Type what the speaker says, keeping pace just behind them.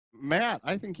Matt,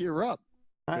 I think you're up.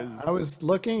 I was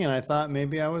looking and I thought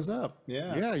maybe I was up.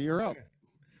 Yeah. Yeah, you're up.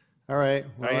 All right.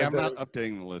 Well, I'm not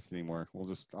updating the list anymore. I'll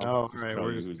all just right. tell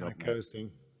We're you just who's kind up of next.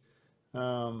 coasting.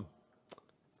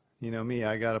 You know me,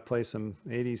 I got to play some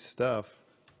 80s stuff.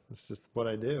 That's just what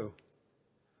I do.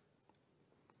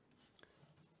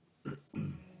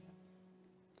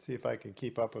 See if I can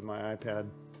keep up with my iPad.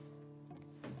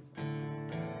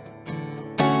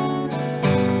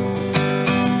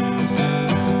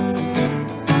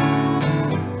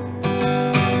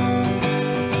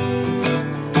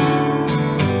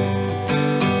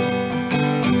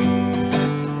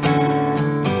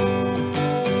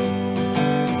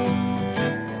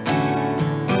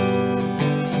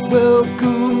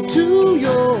 Welcome to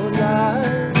your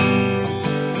life.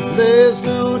 There's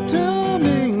no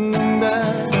turning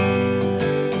back.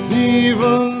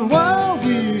 Even while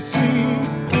we sleep,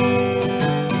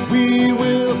 we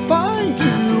will find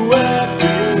you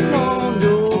acting on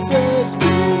your best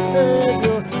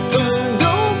behavior. Turn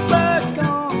your back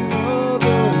on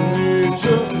Mother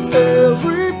Nature.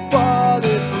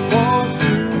 Everybody wants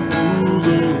to rule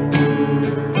the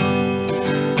world.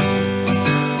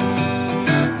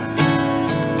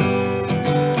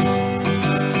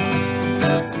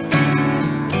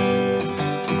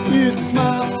 It's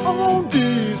my own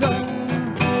design.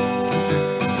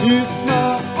 It's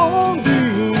my own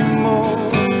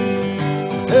demons.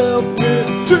 Help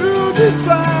me to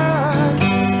decide.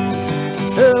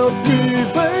 Help me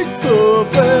make the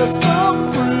best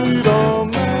of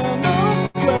freedom and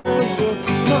of pleasure.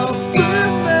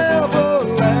 Nothing ever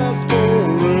lasts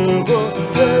forever.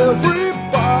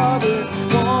 Everybody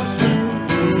wants to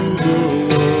rule the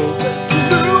world. Let's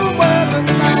do where the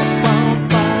night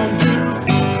won't find you.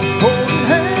 Holding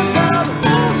hands out the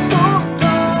doors, no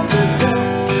time to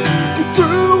count.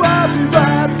 Through, I'll be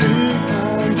right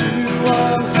behind you.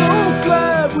 I'm so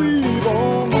glad we've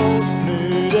almost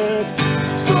made it.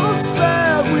 So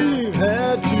sad we've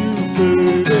had to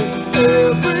fade it.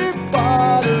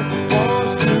 Everybody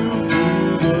wants to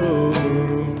rule the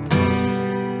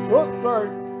world. Oh, sorry.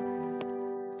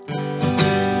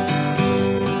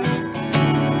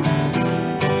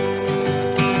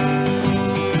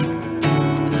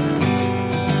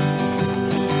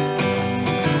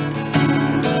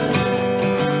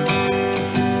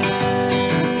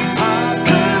 I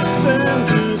can't stand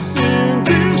this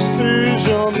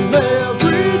indecision,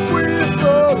 married with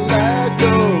a lack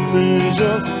of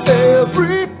vision.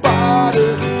 Everybody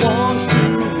wants to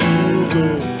rule the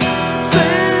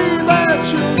say that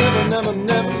you'll never, never,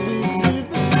 never leave it.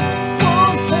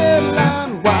 One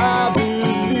headline, why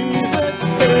believe it?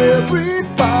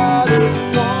 Everybody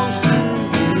wants to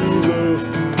rule the.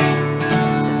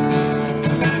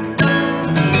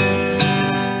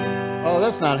 Oh,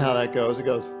 that's not how that goes. It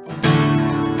goes.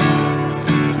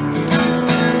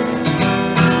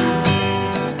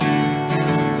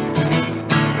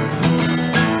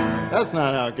 That's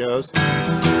not how it goes.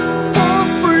 For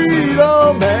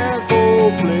freedom and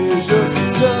for pleasure,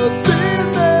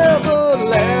 nothing ever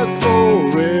lasts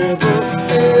forever.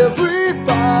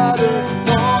 Everybody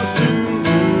wants to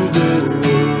rule the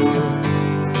world.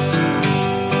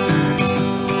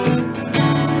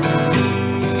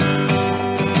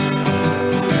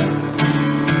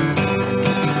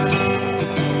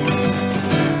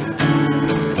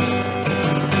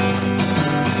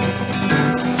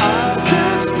 I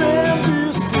can't stand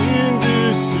this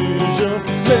indecision,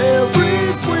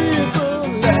 married with a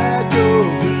lack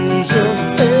of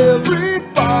vision.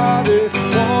 Everybody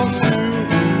wants to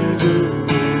rule the world.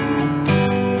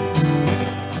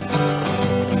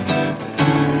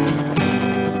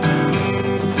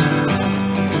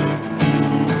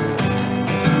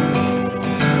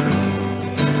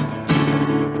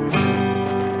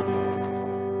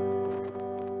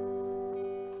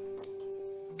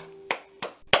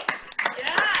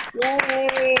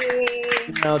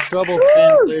 Yay! Now, trouble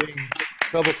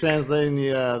translating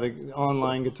the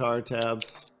online guitar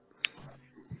tabs.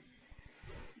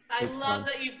 I It's love fun.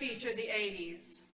 that you featured the 80s.